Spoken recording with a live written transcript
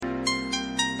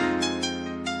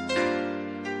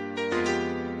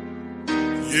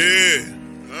Yeah.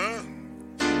 Huh?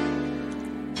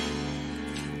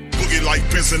 Boogie like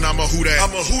Benson, I'm a who that.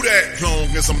 I'm a who that.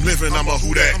 Long as I'm living, I'm a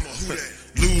who that.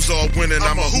 Lose or winning,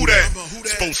 I'm a who that.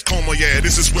 Sports coma, yeah,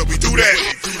 this is where we do that.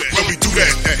 Where we do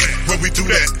that, where we do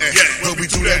that, where we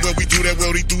do that, where we do that,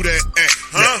 where we do that,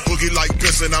 huh? Boogie like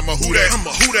Benson, I'm a who that. I'm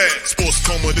a who that. Sports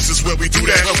coma, this is where we do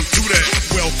that. Where we do that.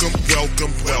 Welcome,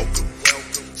 welcome, welcome.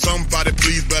 Somebody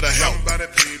please better help.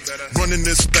 Running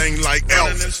this thing like Elf.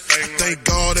 I thank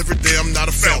God every day I'm not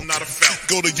a felt.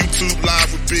 Go to YouTube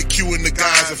Live with Big Q and the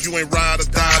guys. If you ain't ride or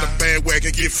die, the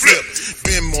bandwagon get flipped.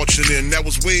 Been marching in, that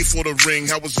was way for the ring.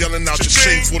 I was yelling out your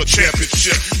shame for the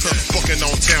championship. Bucking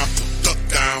on town, duck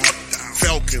down.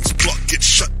 Falcons, pluck, get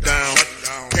shut down.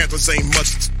 Panthers ain't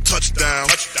much touchdown.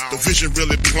 The vision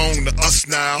really belong to us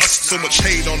now. So much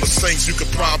hate on the Saints, you could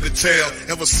probably tell.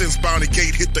 Ever since Bounty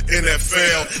Gate hit the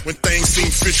NFL, when things seem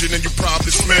fishy, then you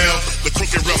probably smell the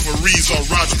crooked referees on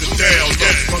Roger Goodell.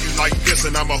 Yeah, fucking like this,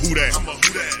 and I'm a who that.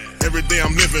 Every day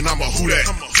I'm living, I'm a who that.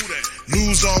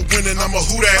 Lose or winning, I'm a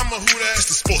who that. It's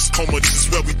the sports coma, this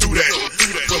is where we do that.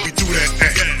 Where we do that,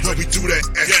 where we do that,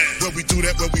 where we do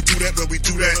that, where we do that, where we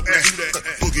do that.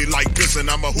 Boogie like this, and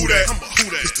I'm a who that.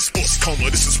 It's the sports coma,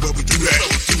 this is where we do that.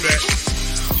 You're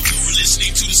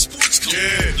listening to the Sports Coma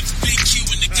with Big Q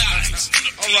and the guys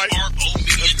on the PRO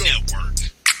Media Network.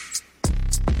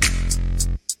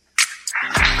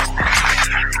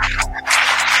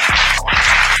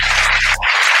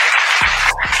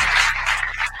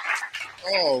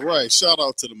 All right. Shout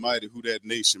out to the mighty Who Dat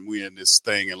Nation. We in this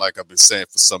thing, and like I've been saying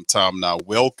for some time now,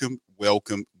 welcome.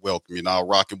 You're now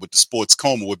rocking with the Sports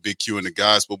Coma with Big Q and the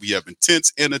guys, where we have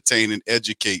intense, entertaining,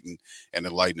 educating, and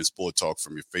enlightening sport talk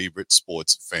from your favorite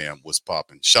sports fam. What's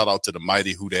popping? Shout out to the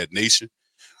mighty Who Dat Nation.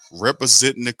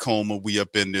 Representing the Coma, we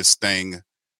up in this thing.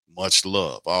 Much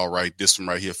love. All right, this one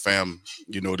right here, fam.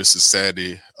 You know, this is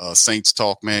Saturday Saints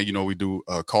Talk, man. You know, we do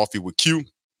Coffee with Q.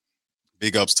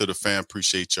 Big ups to the fam.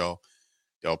 Appreciate y'all.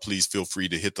 Y'all, please feel free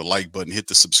to hit the like button, hit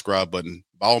the subscribe button.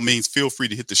 By all means, feel free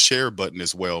to hit the share button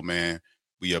as well, man.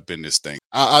 We up in this thing.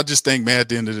 I just think, man, at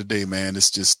the end of the day, man, it's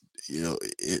just, you know,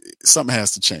 something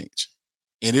has to change.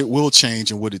 And it will change.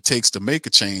 And what it takes to make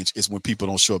a change is when people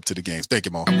don't show up to the games. Thank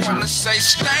you, Mo. I want to say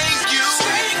thank you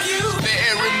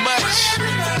very much.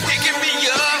 Picking me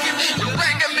up and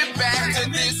bringing me back to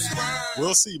this world.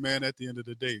 We'll see, man, at the end of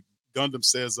the day. Gundam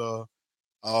says,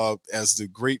 as the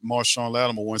great Marshawn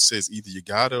Lattimore once says, either you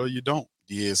got it or you don't.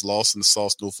 DA is lost in the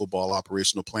sauce, no football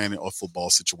operational planning or football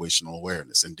situational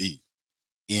awareness. Indeed.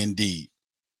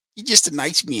 You're just a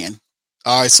nice man.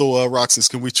 All right, so Roxas,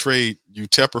 can we trade you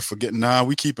Tepper for getting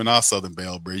we keeping our Southern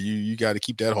Belle, bro. You got to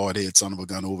keep that hard head son of a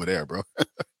gun over there, bro.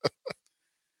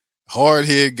 Hard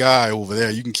head guy over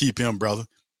there. You can keep him, brother.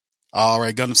 All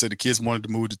right, Gundam said the kids wanted to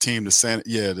move the team to Santa,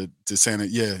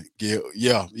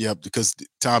 because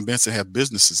Tom Benson had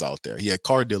businesses out there. He had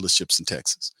car dealerships in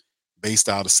Texas, based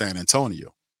out of San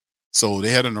Antonio. So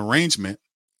they had an arrangement,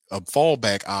 a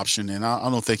fallback option, and I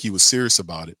don't think he was serious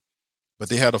about it, but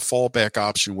they had a fallback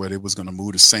option where they was going to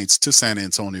move the Saints to San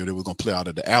Antonio. They were going to play out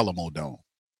of the Alamo Dome,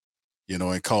 you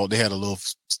know, and they had a little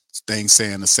thing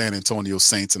saying the San Antonio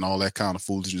Saints and all that kind of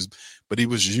foolishness. But he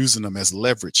was using them as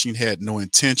leverage. He had no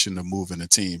intention of moving the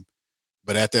team.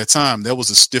 But at that time, that was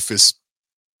the stiffest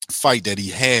fight that he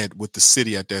had with the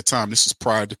city at that time. This is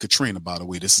prior to Katrina, by the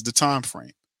way. This is the time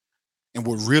frame. And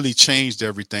what really changed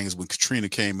everything is when Katrina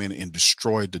came in and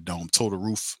destroyed the dome, tore the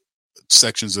roof,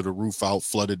 sections of the roof out,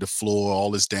 flooded the floor,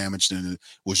 all this damage, and it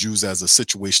was used as a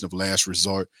situation of last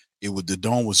resort. The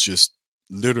dome was just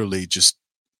literally just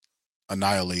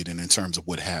annihilated in terms of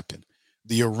what happened.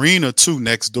 The arena, too,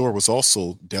 next door was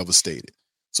also devastated.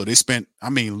 So they spent,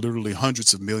 literally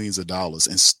hundreds of millions of dollars,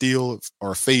 and still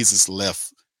are phases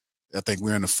left. I think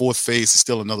we're in the fourth phase. There's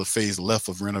still another phase left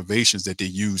of renovations that they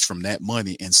use from that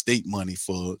money and state money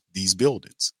for these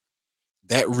buildings.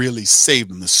 That really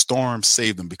saved them. The storm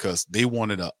saved them because they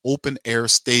wanted an open air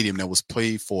stadium that was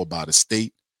paid for by the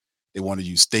state. They wanted to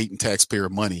use state and taxpayer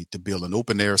money to build an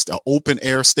open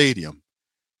air stadium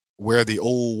where the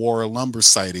old War Lumber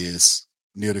site is,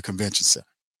 near the convention center.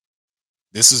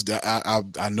 This is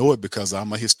I know it because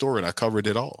I'm a historian. I covered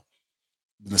it all.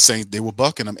 The Saints, they were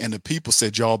bucking them, and the people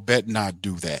said, y'all bet not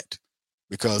do that,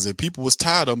 because the people was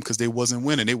tired of them because they wasn't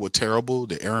winning. They were terrible.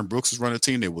 The Aaron Brooks was running a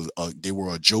team. They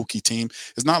were a jokey team.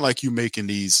 It's not like you making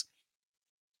these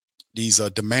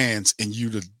demands and you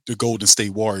the Golden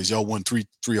State Warriors. Y'all won three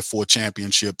or four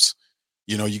championships.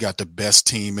 You know, you got the best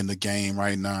team in the game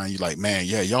right now. You're like, man,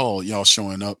 yeah, y'all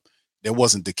showing up. That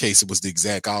wasn't the case. It was the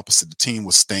exact opposite. The team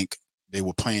was stink. They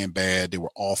were playing bad. They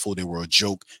were awful. They were a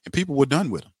joke. And people were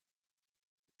done with them.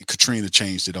 And Katrina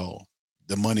changed it all.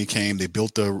 the money came. They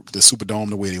built the Superdome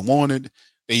the way they wanted.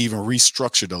 They even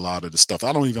restructured a lot of the stuff.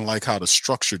 I don't even like how the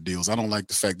structure deals. I don't like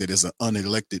the fact that there's an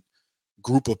unelected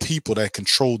group of people that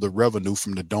control the revenue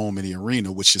from the dome and the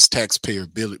arena, which is taxpayer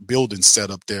buildings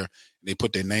set up there. They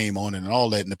put their name on it and all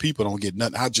that, and the people don't get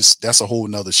nothing. That's a whole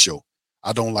nother show.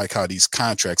 I don't like how these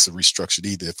contracts are restructured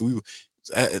either. If we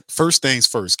first things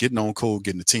first, getting on code,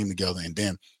 getting the team together, and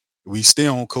then we stay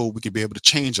on code, we could be able to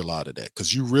change a lot of that,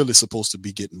 because you're really supposed to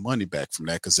be getting money back from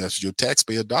that, because that's your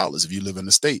taxpayer dollars. If you live in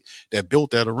a state that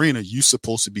built that arena, you're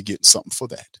supposed to be getting something for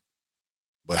that.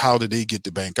 But how did they get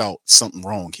the bank out? Something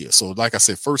wrong here. So like I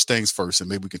said, first things first, and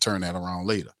maybe we can turn that around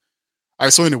later. All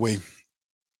right, so anyway,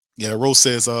 yeah, Rose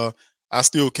says, I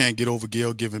still can't get over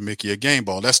Gayle giving Mickey a game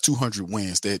ball. That's 200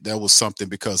 wins. That was something,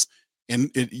 because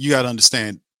you got to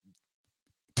understand,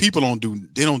 people don't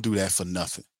do that for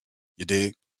nothing. You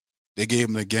dig? They gave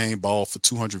him the game ball for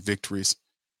 200 victories.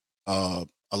 A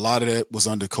lot of that was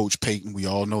under Coach Payton. We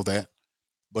all know that.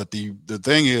 But the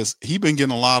thing is, he been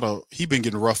getting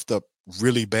roughed up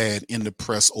really bad in the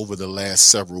press over the last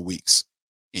several weeks.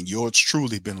 And yours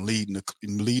truly been leading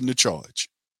the charge.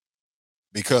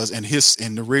 Because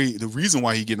the reason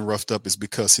why he getting roughed up is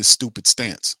because his stupid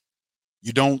stance.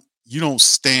 You don't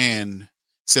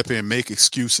sit here and make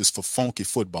excuses for funky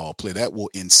football play. That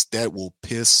will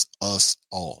piss us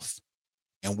off.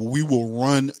 And we will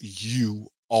run you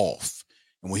off.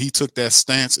 And when he took that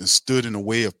stance and stood in the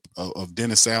way of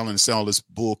Dennis Allen and said all this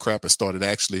bull crap and started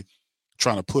actually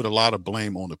trying to put a lot of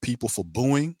blame on the people for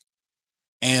booing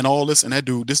and all this, and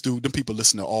this dude, them people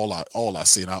listen to all I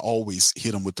say, and I always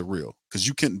hit them with the real, because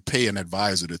you couldn't pay an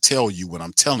advisor to tell you what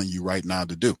I'm telling you right now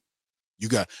to do. You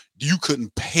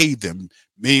couldn't pay them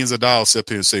millions of dollars up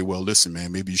here and say, well, listen,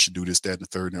 man, maybe you should do this, that, and the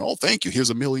third. And, oh, thank you. Here's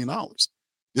 $1 million.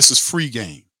 This is free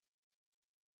game.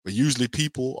 But usually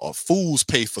people or fools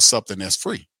pay for something that's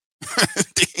free.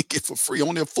 They ain't get for free.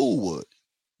 Only a fool would.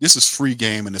 This is free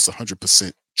game, and it's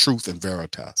 100% truth and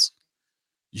veritas.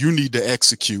 You need to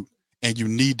execute, and you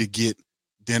need to get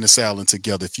Dennis Allen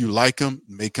together. If you like him,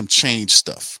 make him change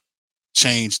stuff.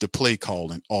 Change the play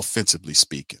calling, offensively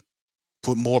speaking.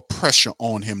 Put more pressure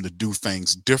on him to do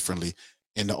things differently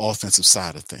in the offensive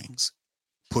side of things.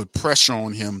 Put pressure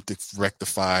on him to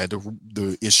rectify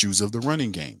the issues of the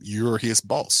running game. You're his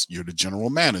boss. You're the general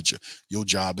manager. Your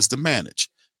job is to manage.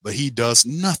 But he does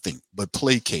nothing but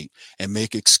placate and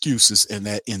make excuses, and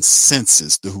that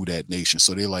incenses the Who Dat Nation.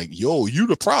 So they're like, yo, you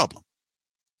the problem.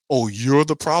 Oh, you're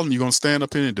the problem? You're going to stand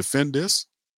up here and defend this?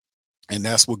 And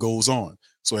that's what goes on.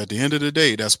 So at the end of the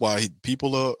day, that's why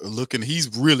people are looking.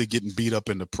 He's really getting beat up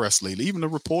in the press lately. Even the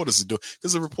reporters are doing,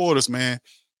 because the reporters, man,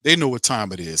 they know what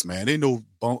time it is, man. They know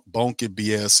bunk and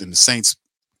BS, and the Saints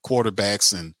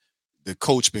quarterbacks and the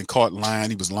coach been caught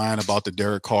lying. He was lying about the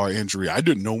Derek Carr injury. I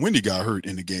didn't know when he got hurt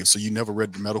in the game. So you never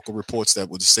read the medical reports that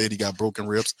would have said he got broken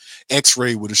ribs.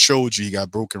 X-ray would have showed you he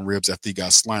got broken ribs after he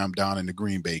got slammed down in the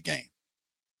Green Bay game.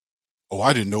 Oh,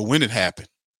 I didn't know when it happened.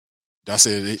 I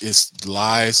said, it's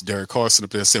lies. Derek Carson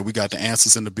up there said we got the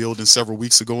answers in the building several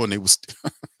weeks ago, and they was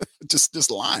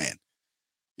just lying.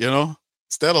 You know,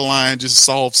 instead of lying, just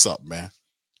solve something, man.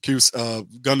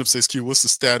 Gundam says, Q, what's the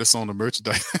status on the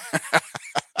merchandise?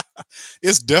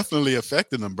 It's definitely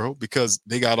affecting them, bro, because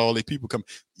they got all the people coming.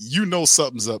 You know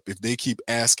something's up if they keep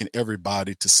asking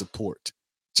everybody to support.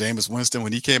 Jameis Winston,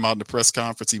 when he came out in the press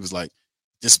conference, he was like,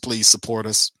 just please support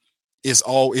us. It's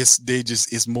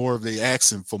more of they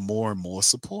asking for more and more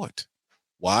support.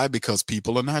 Why? Because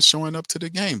people are not showing up to the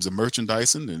games, the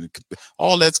merchandising and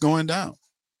all that's going down.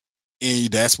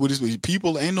 And that's what it's,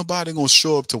 people, ain't nobody going to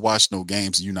show up to watch no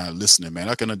games and you're not listening, man.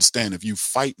 I can understand if you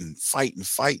fighting.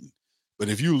 But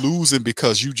if you losing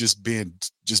because you just being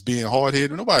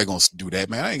hard-headed, nobody going to do that,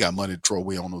 man. I ain't got money to throw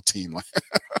away on no team. Like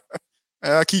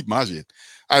I keep my shit.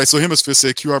 All right, so Hemisphere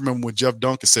said, Q, I remember when Jeff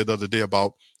Duncan said the other day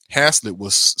about Haslett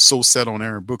was so set on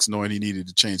Aaron Brooks knowing he needed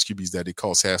to change QBs that it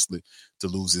caused Haslett to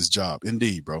lose his job.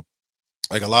 Indeed, bro.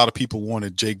 Like a lot of people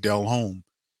wanted Jake Delhomme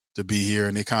to be here,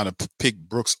 and they kind of picked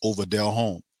Brooks over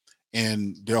Delhomme.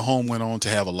 And Delhomme went on to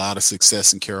have a lot of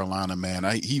success in Carolina, man.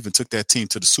 He even took that team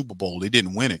to the Super Bowl. They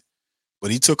didn't win it,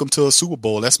 but he took them to a Super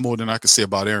Bowl. That's more than I could say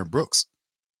about Aaron Brooks.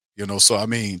 You know, so I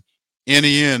mean, in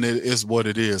the end, it is what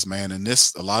it is, man. And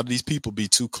a lot of these people be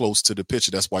too close to the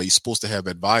picture. That's why you're supposed to have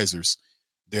advisors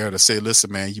there to say,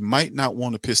 listen, man, you might not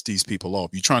want to piss these people off.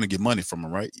 You're trying to get money from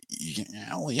them, right?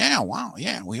 Yeah, we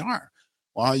are.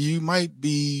 Well, you might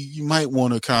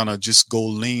want to kind of just go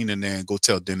lean in there and go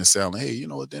tell Dennis Allen, hey, you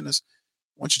know what, Dennis,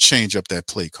 why don't you change up that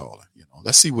play calling? You know,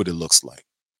 let's see what it looks like.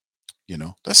 You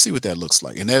know, let's see what that looks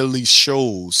like. And that at least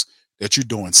shows that you're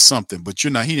doing something, but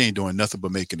he ain't doing nothing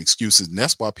but making excuses. And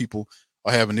that's why people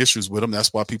are having issues with him.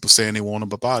 That's why people saying they want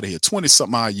him up out of here.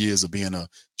 20-something odd years of being a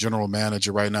general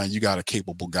manager right now. You got a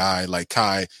capable guy like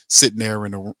Kai sitting there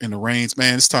in the reins.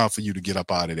 Man, it's time for you to get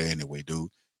up out of there anyway, dude.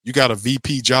 You got a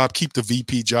VP job. Keep the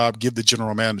VP job. Give the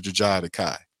general manager job to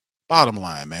Kai. Bottom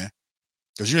line, man.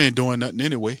 Because you ain't doing nothing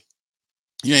anyway.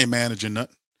 You ain't managing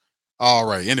nothing. All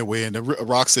right. Anyway, and the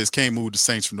Rock says can't move the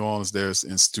Saints from New Orleans. There's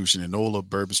an institution in NOLA,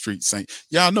 Bourbon Street, Saint.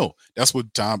 Yeah, I know. That's what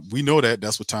we know that.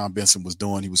 That's what Tom Benson was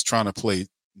doing. He was trying to play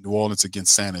New Orleans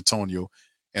against San Antonio.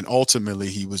 And ultimately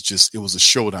it was a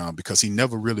showdown because he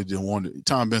never really didn't want to.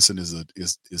 Tom Benson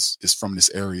is from this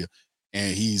area,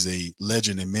 and he's a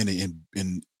legend in many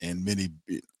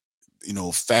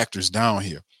factors down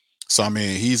here. So I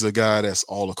mean, he's a guy that's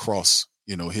all across,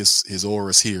 his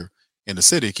auras here in the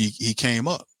city. He came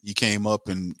up. He came up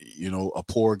and, a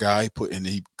poor guy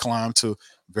he climbed to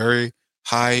very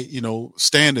high,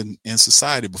 standing in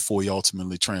society before he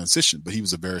ultimately transitioned. But he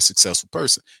was a very successful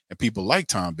person. And people like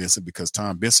Tom Benson because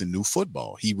Tom Benson knew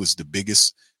football. He was the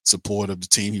biggest supporter of the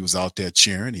team. He was out there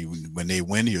cheering. When they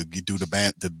win, he'll do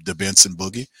the Benson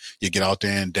boogie. You get out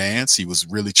there and dance. He was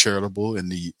really charitable in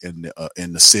the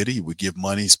city. He would give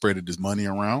money, spread his money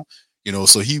around,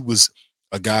 so he was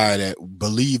a guy that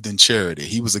believed in charity.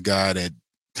 He was a guy that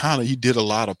he did a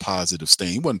lot of positive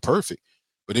things. He wasn't perfect,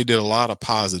 but he did a lot of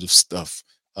positive stuff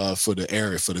for the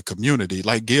area, for the community.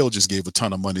 Like Gail just gave a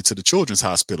ton of money to the Children's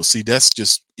Hospital. See, that's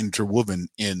just interwoven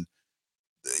in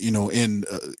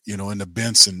the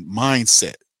Benson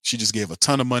mindset. She just gave a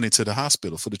ton of money to the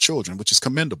hospital for the children, which is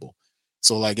commendable.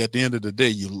 So like at the end of the day,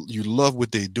 you love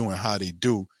what they do and how they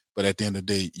do. But at the end of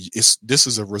the day, this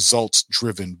is a results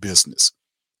driven business.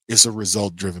 It's a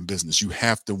result driven business. You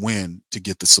have to win to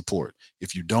get the support.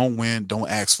 If you don't win, don't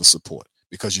ask for support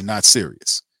because you're not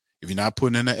serious. If you're not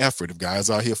putting in the effort, if guys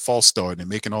out here false starting and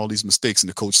making all these mistakes and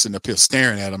the coach sitting up here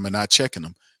staring at them and not checking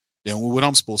them, then what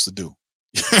I'm supposed to do?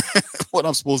 What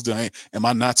I'm supposed to do? Am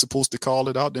I not supposed to call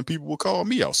it out? Then people will call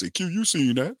me out. Say, Q, you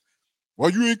seen that? Why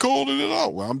you ain't calling it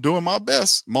out? Well, I'm doing my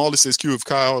best. Marley says, Q, if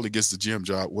Kai Harley gets the GM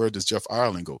job, where does Jeff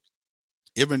Ireland go?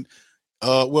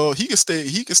 Well, he can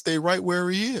stay right where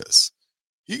he is.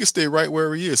 He can stay right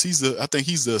where he is. I think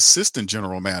he's the assistant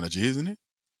general manager, isn't he?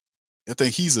 I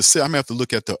think I'm gonna have to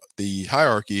look at the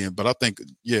hierarchy, but I think,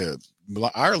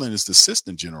 Ireland is the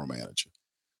assistant general manager.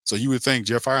 So you would think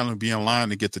Jeff Ireland would be in line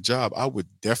to get the job. I'm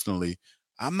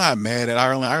not mad at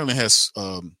Ireland. Ireland has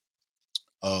done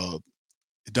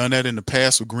that in the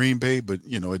past with Green Bay, but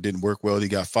it didn't work well. He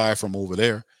got fired from over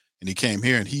there and he came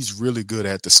here, and he's really good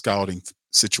at the scouting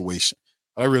situation.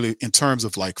 In terms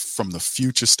of like from the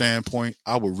future standpoint,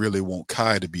 I would really want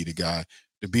Kai to be the guy,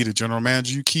 to be the general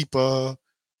manager. You keep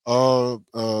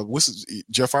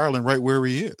Jeff Ireland right where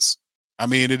he is. I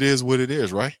mean, it is what it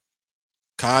is, right?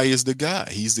 Kai is the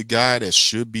guy. He's the guy that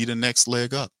should be the next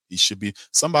leg up. He should be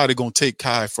somebody gonna take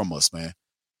Kai from us, man.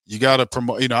 You gotta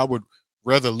promote. I would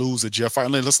rather lose a Jeff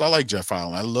Ireland. I like Jeff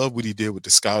Ireland. I love what he did with the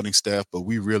scouting staff, but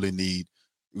we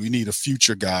need a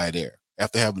future guy there.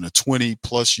 After having a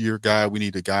 20+ year guy, we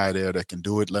need a guy there that can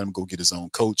do it. Let him go get his own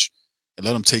coach and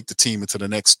let him take the team into the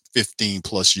next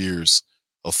 15+ years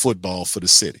of football for the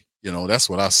city. That's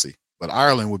what I see. But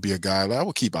Ireland would be a guy I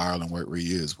would keep Ireland where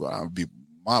he is. Well, I would be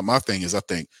my thing is I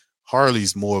think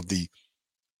Harley's more of the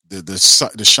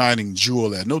shining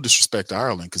jewel. That no disrespect to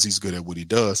Ireland because he's good at what he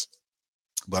does,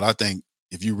 but I think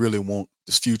if you really want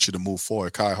this future to move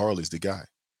forward, Kai Harley's the guy.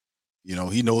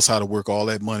 He knows how to work all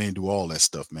that money and do all that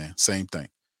stuff, man. Same thing.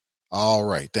 All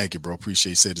right. Thank you, bro.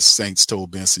 Appreciate it. Said the Saints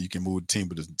told Benson you can move the team,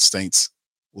 but the Saints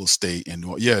will stay in.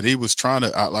 Yeah, they was trying to,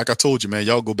 like I told you, man,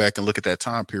 y'all go back and look at that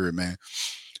time period, man.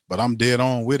 But I'm dead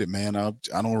on with it, man. I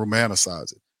don't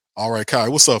romanticize it. All right, Kai,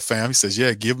 what's up, fam? He says,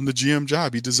 yeah, give him the GM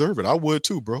job. He deserve it. I would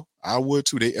too, bro. I would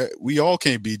too. We all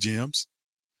can't be GMs.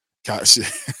 Kai,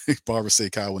 Barbara say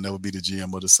Kai will never be the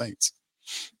GM of the Saints.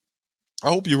 I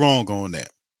hope you're wrong on that.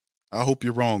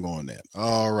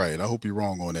 All right. I hope you're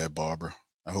wrong on that, Barbara.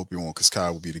 I hope you're wrong because Kai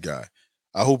will be the guy.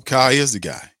 I hope Kai is the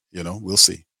guy. We'll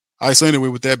see. All right. So anyway,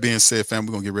 with that being said, fam,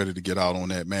 we're going to get ready to get out on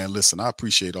that, man. Listen, I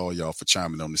appreciate all y'all for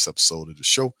chiming on this episode of the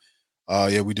show.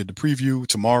 We did the preview.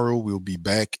 Tomorrow we'll be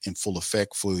back in full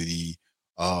effect for the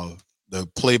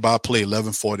play-by-play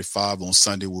 11:45 on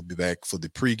Sunday. We'll be back for the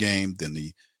pregame, then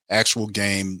the actual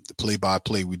game, the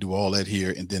play-by-play. We do all that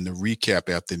here, and then the recap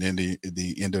after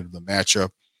the end of the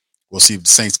matchup. We'll see if the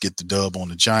Saints get the dub on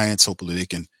the Giants. Hopefully they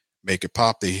can make it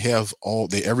pop. They have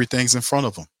everything's in front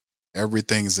of them.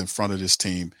 Everything's in front of this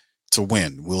team to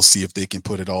win. We'll see if they can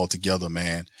put it all together,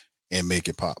 man, and make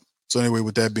it pop. So anyway,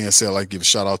 with that being said, I'd like to give a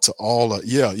shout out to all.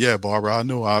 Barbara, I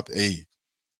know. I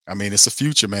mean, it's a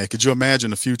future, man. Could you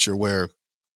imagine a future where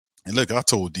And look, I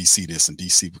told DC this, and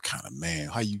DC was kind of, man,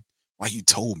 why you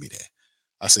told me that?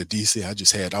 I said,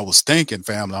 DC, I was thinking,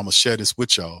 family, I'm gonna share this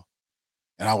with y'all.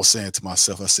 And I was saying to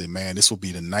myself, I said, man, this will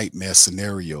be the nightmare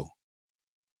scenario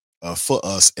for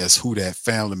us as Who Dat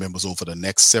family members over the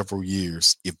next several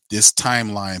years. If this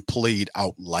timeline played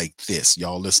out like this,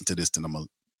 y'all listen to this, then I'm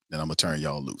gonna turn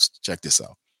y'all loose. Check this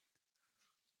out.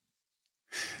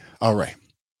 All right.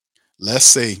 Let's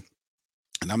say,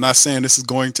 and I'm not saying this is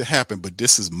going to happen, but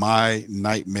this is my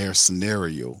nightmare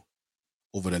scenario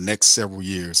over the next several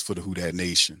years for the Who Dat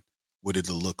Nation. What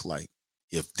it'll look like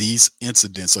if these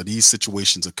incidents or these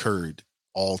situations occurred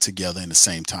all together in the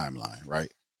same timeline,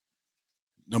 right?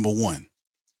 Number one,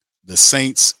 the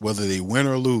Saints, whether they win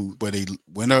or lose,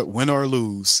 win or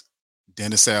lose,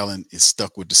 Dennis Allen is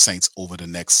stuck with the Saints over the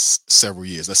next several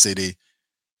years. Let's say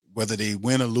whether they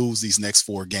win or lose these next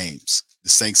 4 games, the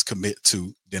Saints commit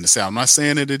to Dennis Allen. I'm not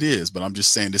saying that it is, but I'm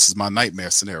just saying this is my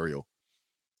nightmare scenario.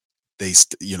 They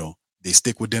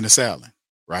stick with Dennis Allen,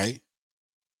 right?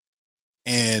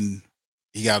 And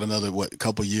he got another a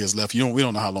couple of years left. We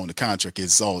don't know how long the contract is.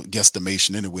 It's all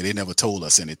guesstimation anyway. They never told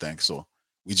us anything, so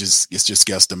it's just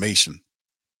guesstimation.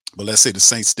 But let's say the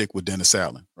Saints stick with Dennis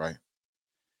Allen, right?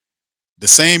 The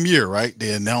same year, right?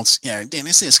 They announced,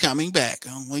 Dennis is coming back.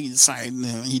 We decided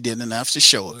he did enough to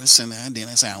show us, and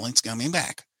Dennis Allen's coming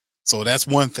back. So that's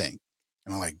one thing.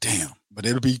 And I'm like, damn. But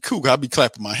it'll be cool. I'll be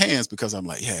clapping my hands because I'm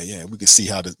like, yeah, we can see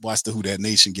watch the Who Dat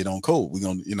Nation get on code. We're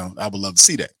gonna, I would love to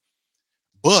see that.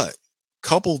 But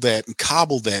couple that and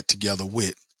cobble that together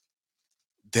with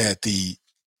that the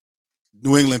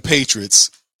New England Patriots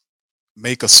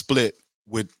make a split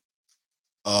with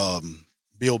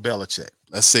Bill Belichick.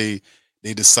 Let's say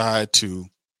they decide to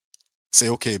say,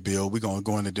 okay, Bill, we're going to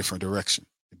go in a different direction.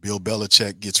 Bill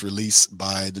Belichick gets released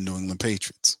by the New England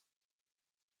Patriots.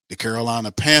 The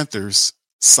Carolina Panthers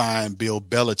sign Bill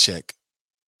Belichick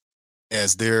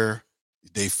as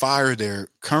they fire their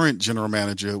current general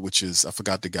manager, which is, I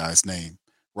forgot the guy's name.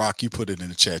 Rock, you put it in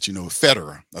the chat.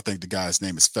 Federer. I think the guy's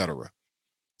name is Federer.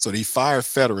 So they fire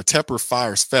Federer. Tepper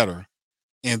fires Federer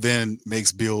and then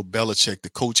makes Bill Belichick the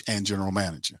coach and general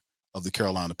manager of the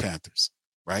Carolina Panthers,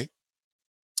 right?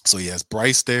 So he has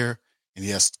Bryce there, and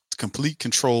he has complete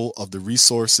control of the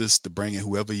resources to bring in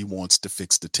whoever he wants to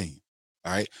fix the team,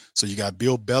 all right? So you got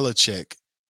Bill Belichick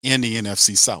in the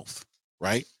NFC South,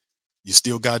 right? You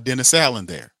still got Dennis Allen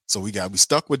there. So we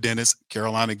stuck with Dennis.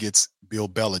 Carolina gets Bill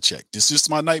Belichick. This is just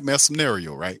my nightmare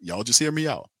scenario, right? Y'all just hear me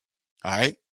out, all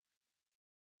right?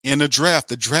 In the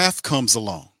draft comes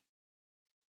along.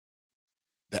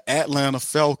 The Atlanta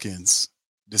Falcons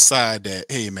decide that,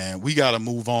 hey, man, we got to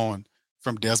move on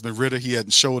from Desmond Ridder. He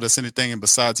hadn't showed us anything, and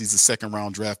besides, he's a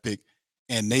second-round draft pick.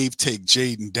 And they've taken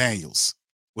Jaden Daniels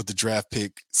with the draft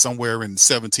pick somewhere in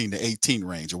 17 to 18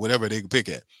 range or whatever they can pick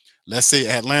at. Let's say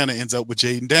Atlanta ends up with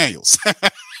Jaden Daniels.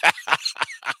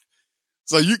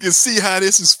 So you can see how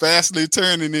this is fastly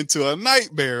turning into a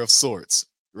nightmare of sorts,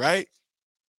 right?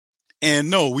 And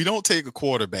no, we don't take a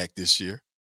quarterback this year.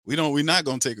 We're not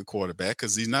going to take a quarterback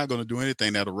because he's not going to do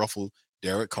anything that'll ruffle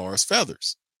Derek Carr's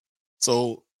feathers.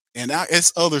 So, and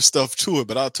it's other stuff to it,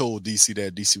 but I told DC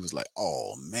that. DC was like,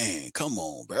 oh, man, come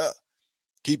on, bro.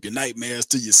 Keep your nightmares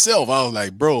to yourself. I was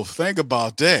like, bro, think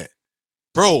about that.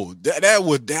 Bro, that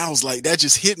was like, that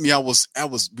just hit me.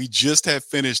 We just had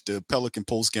finished the Pelican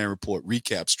post-game report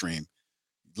recap stream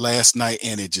last night,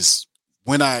 and it just,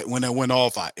 when I went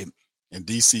off, and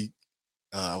DC,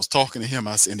 I was talking to him,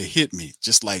 and it hit me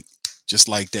just like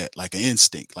that, like an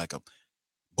instinct, like a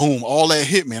boom, all that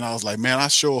hit me. And I was like, man, I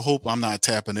sure hope I'm not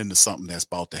tapping into something that's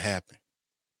about to happen.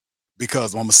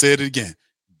 Because I'm going to say it again.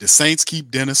 The Saints keep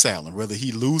Dennis Allen. Whether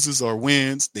he loses or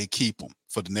wins, they keep him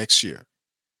for the next year.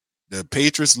 The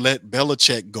Patriots let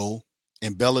Belichick go,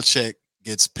 and Belichick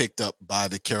gets picked up by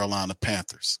the Carolina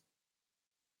Panthers.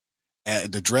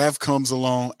 The draft comes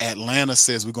along. Atlanta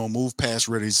says we're going to move past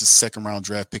Ridder. He's a second-round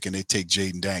draft pick, and they take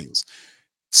Jaden Daniels.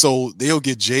 So they'll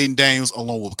get Jaden Daniels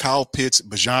along with Kyle Pitts,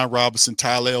 Bijan Robinson,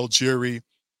 Tyler Algieri,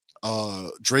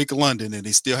 Drake London, and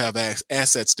they still have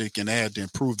assets they can add to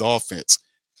improve the offense.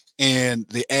 And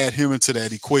they add him into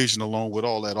that equation along with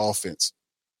all that offense.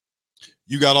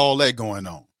 You got all that going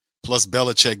on, plus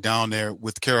Belichick down there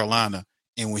with Carolina.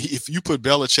 And if you put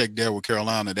Belichick there with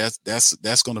Carolina,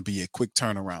 that's going to be a quick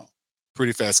turnaround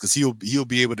pretty fast because he'll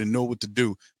be able to know what to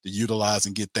do to utilize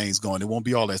and get things going. It won't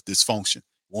be all that dysfunction. It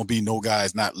won't be no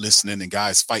guys not listening and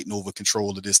guys fighting over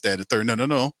control of this, that, and third.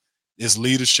 No. It's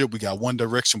leadership. We got one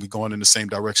direction. We're going in the same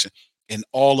direction. And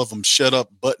all of them shut up,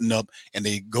 button up, and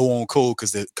they go on code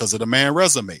because of the man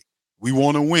resume. We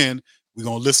want to win. We're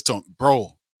going to listen to him.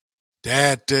 Bro,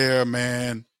 that there,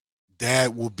 man,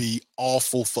 that will be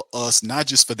awful for us, not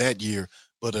just for that year,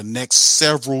 but the next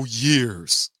several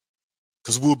years.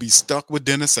 Because we'll be stuck with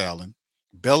Dennis Allen.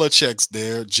 Belichick's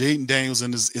there. Jaden Daniels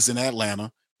is in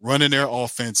Atlanta running their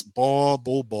offense. Ball.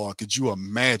 Could you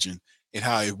imagine and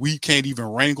how if we can't even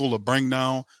wrangle or bring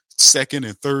down second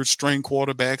and third string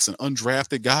quarterbacks and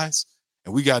undrafted guys,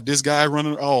 and we got this guy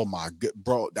running? Oh my God,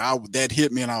 bro, that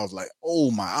hit me, and I was like,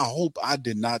 oh my! I hope I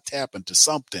did not tap into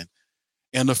something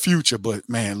in the future. But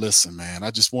man, listen, man,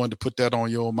 I just wanted to put that on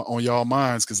y'all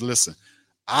minds because listen,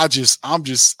 I just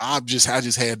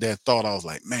had that thought. I was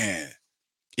like, man,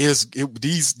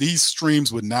 these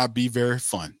streams would not be very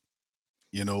fun,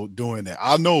 doing that.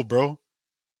 I know, bro.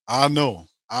 I know.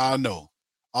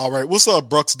 All right, what's up,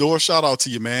 Brooks Door? Shout out to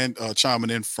you, man. Chiming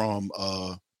in from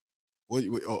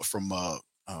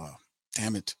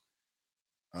damn it.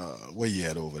 Where you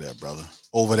at over there, brother?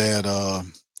 Over there at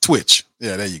Twitch.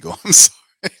 Yeah, there you go. I'm sorry.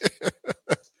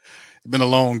 It's been a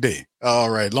long day. All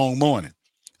right, long morning.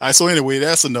 All right, so anyway,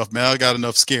 that's enough, man. I got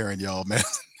enough scaring y'all, man.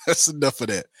 That's enough of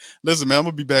that. Listen, man, I'm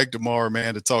going to be back tomorrow,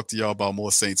 man, to talk to y'all about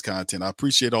more Saints content. I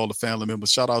appreciate all the family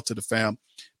members. Shout out to the fam.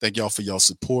 Thank y'all for y'all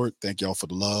support. Thank y'all for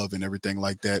the love and everything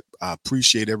like that. I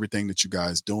appreciate everything that you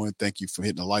guys doing. Thank you for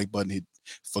hitting the like button,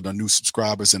 for the new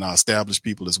subscribers and our established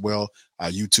people as well,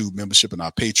 our YouTube membership and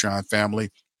our Patreon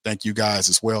family. Thank you guys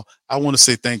as well. I want to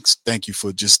say thank you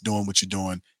for just doing what you're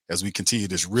doing as we continue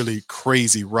this really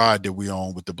crazy ride that we're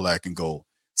on with the Black and Gold.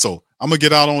 So I'm going to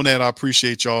get out on that. I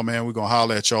appreciate y'all, man. We're going to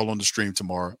holler at y'all on the stream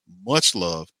tomorrow. Much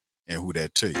love, and who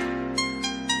that to you.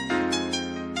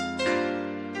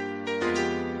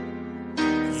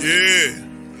 Yeah.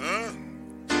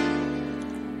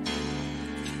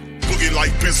 Boogie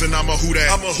like Benson, I'm a who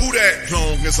that. I'm a who that.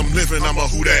 Long as I'm living, I'm a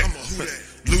who that.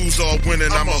 Lose or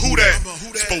winning, I'm a who that.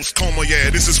 Sports coma, yeah,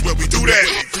 this is where we do that.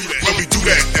 Where we do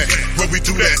that, where we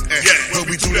do that, where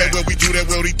we do that, where we do that,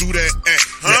 where we do that,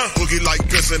 Boogie like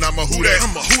Benson, I'm a who that.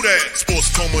 I'm a who that.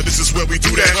 Sports coma, this is where we do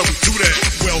that. Where we do that.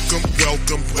 Welcome.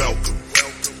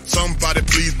 Somebody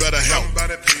please better help.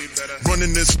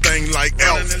 Running this thing like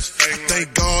Elf. I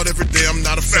thank God every day I'm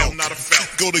not a felt.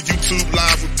 Go to YouTube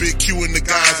Live with Big Q and the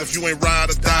guys. If you ain't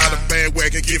ride or die, the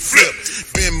bandwagon get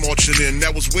flipped. Been marching in,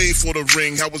 that was way for the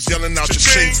ring. I was yelling out your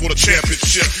chain for the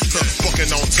championship.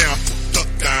 Bucking on town,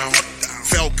 duck down.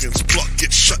 Falcons, pluck,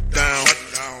 get shut down.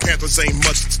 Panthers ain't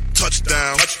much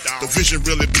touchdown. The vision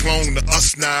really belong to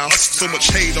us now. So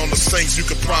much hate on the Saints, you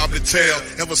could probably tell.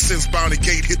 Ever since Bounty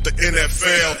Gate hit the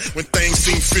NFL, when things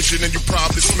seem fishy, then you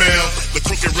probably smell the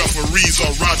crooked referees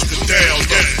on Roger Goodell.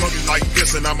 Yeah, Boogie like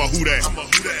this, and I'm a who that.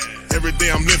 Every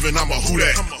day I'm living, I'm a who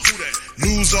that.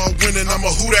 Lose or winning, I'm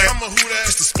a who that.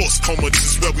 It's the sports coma,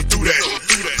 this is where we do that.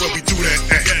 Where we do that,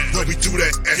 where we do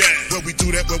that, where we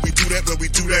do that, where we do that, where we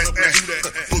do that.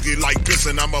 Boogie like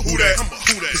Benson, I'm a who that.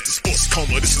 It's the sports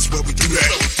coma, this is where we do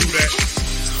that. You're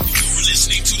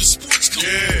listening to the Sports Coma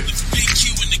with Big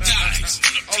Q and the guys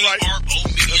on the PRO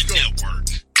Media Network.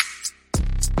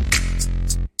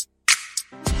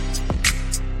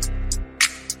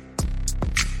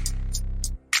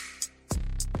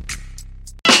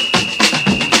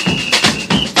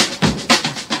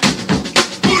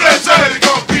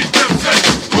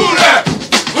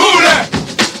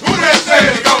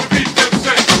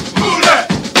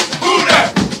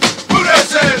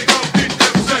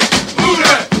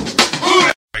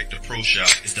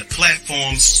 Shop is the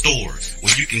platform store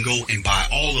where you can go and buy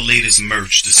all the latest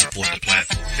merch to support the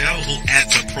platform. Available at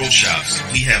the Pro Shops,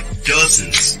 we have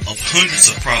dozens of hundreds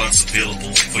of products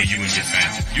available for you and your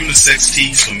family. Unisex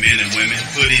tees for men and women,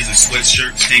 hoodies and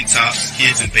sweatshirts, tank tops,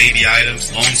 kids and baby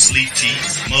items, long sleeve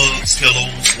tees, mugs,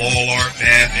 pillows, wall art,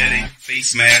 bath bedding,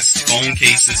 face masks, phone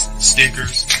cases,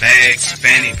 stickers, bags,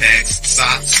 fanny packs,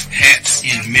 socks, hats,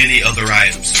 and many other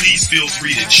items. Please feel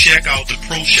free to check out the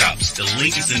Pro Shops. The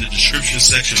link is in the description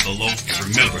section below. And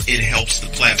remember, it helps the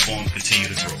platform continue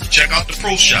to grow. Check out the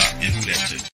Pro Shop and Who That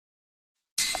Too.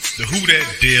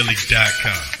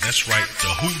 TheWhoThatDaily.com. That's right,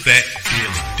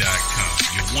 TheWhoThatDaily.com.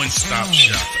 Your one-stop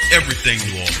shop for everything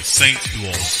New Orleans Saints, New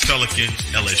Orleans Pelicans,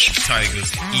 LSU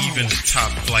Tigers, even the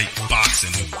top flight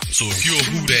boxing. So if you're a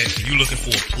Who That and you're looking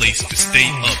for a place to stay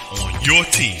up on your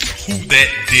team,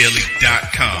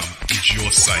 TheWhoThatDaily.com is your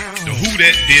site.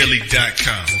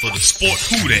 TheWhoThatDaily.com for the sport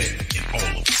Who That in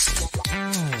all of us.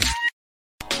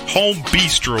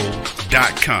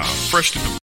 HomeBistro.com. Fresh to